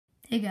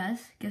Hey guys,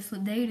 guess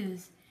what day it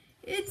is?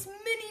 It's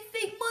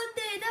Minifig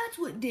Monday, that's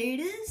what day it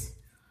is.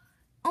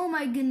 Oh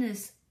my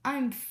goodness,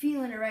 I'm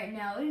feeling it right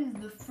now. It is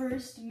the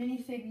first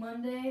Minifig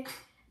Monday,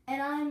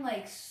 and I'm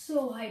like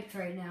so hyped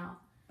right now.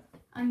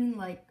 I mean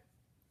like,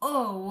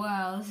 oh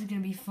wow, this is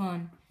gonna be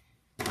fun.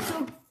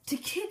 So to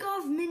kick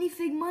off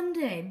Minifig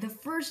Monday, the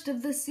first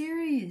of the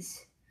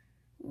series.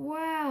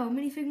 Wow,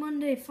 Minifig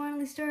Monday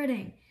finally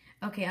starting.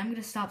 Okay, I'm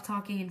gonna stop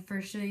talking and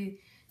first show you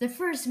the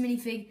first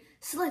minifig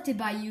selected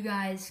by you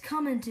guys,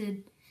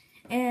 commented,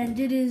 and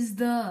it is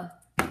the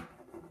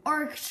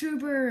ARC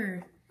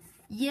Trooper.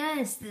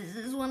 Yes, this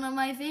is one of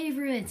my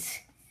favorites.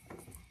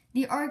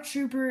 The ARC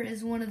Trooper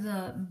is one of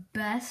the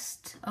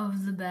best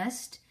of the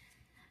best,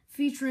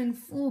 featuring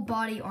full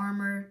body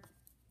armor,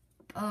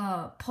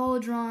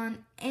 pauldron,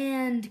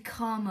 and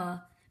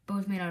comma,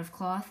 both made out of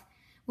cloth,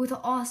 with an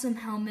awesome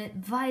helmet,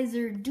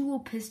 visor, dual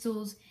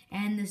pistols,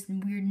 and this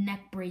weird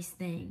neck brace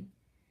thing.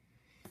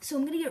 So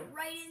I'm going to get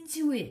right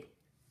into it.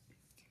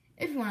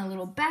 If you want a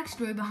little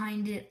backstory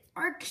behind it,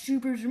 ARC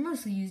Troopers are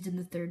mostly used in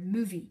the third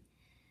movie.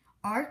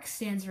 ARC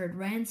stands for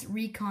Advanced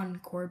Recon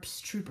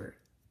Corps Trooper.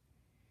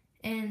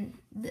 And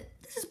this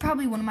is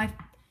probably one of my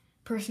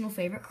personal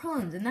favorite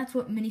clones, and that's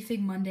what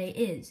Minifig Monday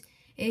is.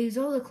 It is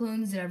all the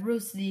clones that I've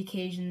rose to the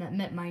occasion that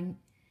met my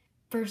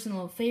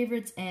personal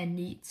favorites and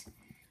needs.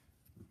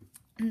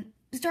 And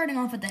starting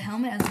off with the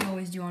helmet, as we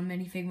always do on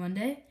Minifig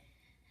Monday.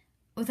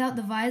 Without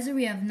the visor,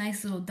 we have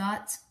nice little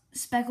dots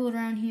speckled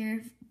around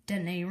here,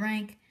 detonating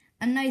rank,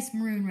 a nice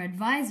maroon red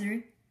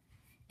visor,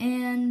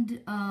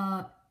 and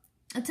a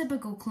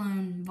typical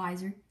clone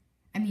visor.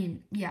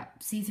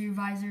 See-through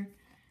visor.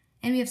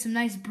 And we have some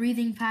nice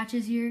breathing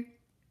patches here.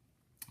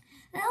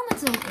 The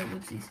helmet's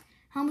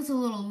a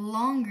little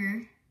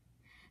longer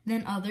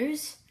than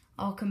others.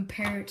 I'll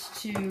compare it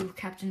to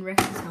Captain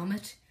Rex's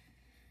helmet.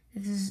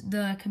 This is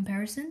the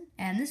comparison,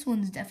 and this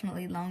one's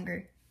definitely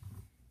longer.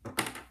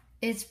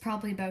 It's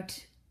probably about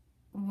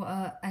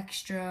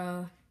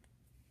extra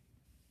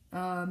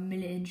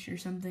milli-inch or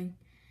something.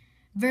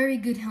 Very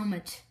good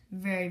helmet.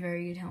 Very,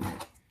 very good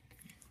helmet.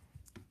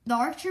 The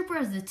ARC Trooper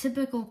has the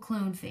typical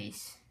clone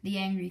face. The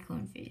angry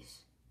clone face.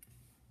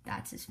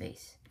 That's his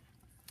face.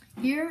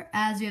 Here,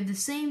 as we have the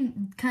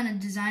same kind of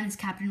design as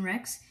Captain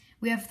Rex,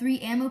 we have 3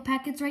 ammo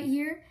packets right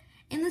here.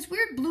 And this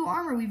weird blue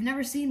armor we've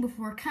never seen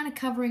before, kind of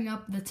covering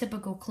up the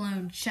typical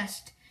clone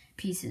chest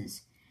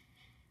pieces.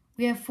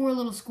 We have 4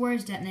 little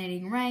squares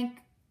detonating rank,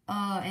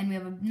 and we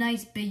have a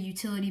nice big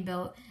utility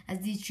belt,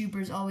 as these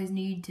troopers always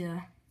need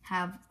to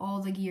have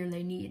all the gear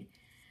they need.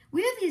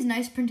 We have these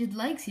nice printed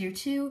legs here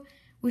too,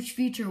 which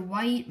feature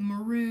white,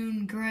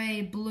 maroon,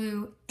 gray,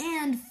 blue,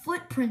 and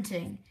foot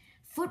printing.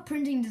 Foot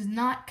printing does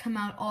not come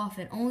out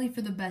often, only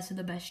for the best of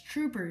the best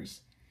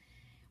troopers,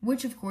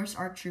 which of course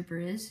ARC Trooper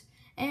is,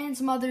 and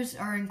some others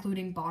are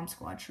including Bomb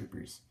Squad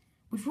troopers,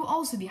 which will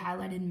also be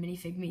highlighted in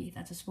Minifig Me.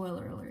 That's a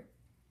spoiler alert.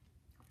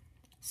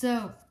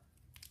 So,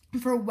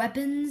 for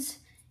weapons,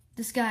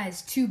 this guy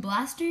has 2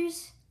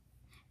 blasters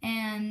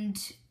and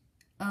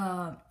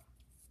a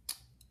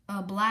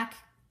black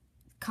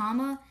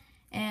comma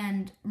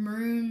and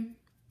maroon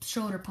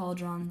shoulder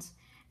pauldrons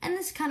and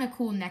this kind of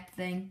cool neck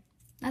thing.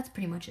 That's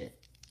pretty much it.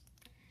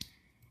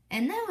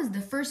 And that was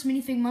the first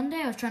Minifig Monday.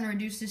 I was trying to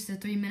reduce this to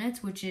 3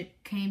 minutes, which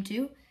it came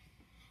to.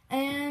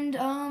 And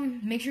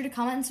make sure to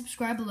comment and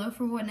subscribe below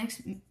for what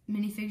next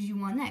minifigs you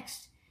want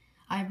next.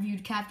 I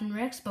reviewed Captain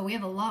Rex, but we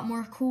have a lot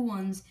more cool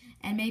ones,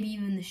 and maybe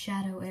even the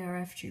Shadow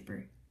ARF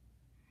Trooper.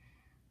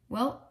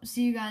 Well,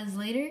 see you guys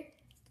later.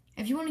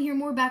 If you want to hear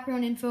more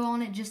background info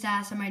on it, just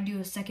ask. I might do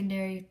a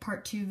secondary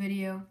part 2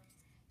 video.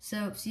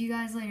 So, see you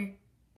guys later.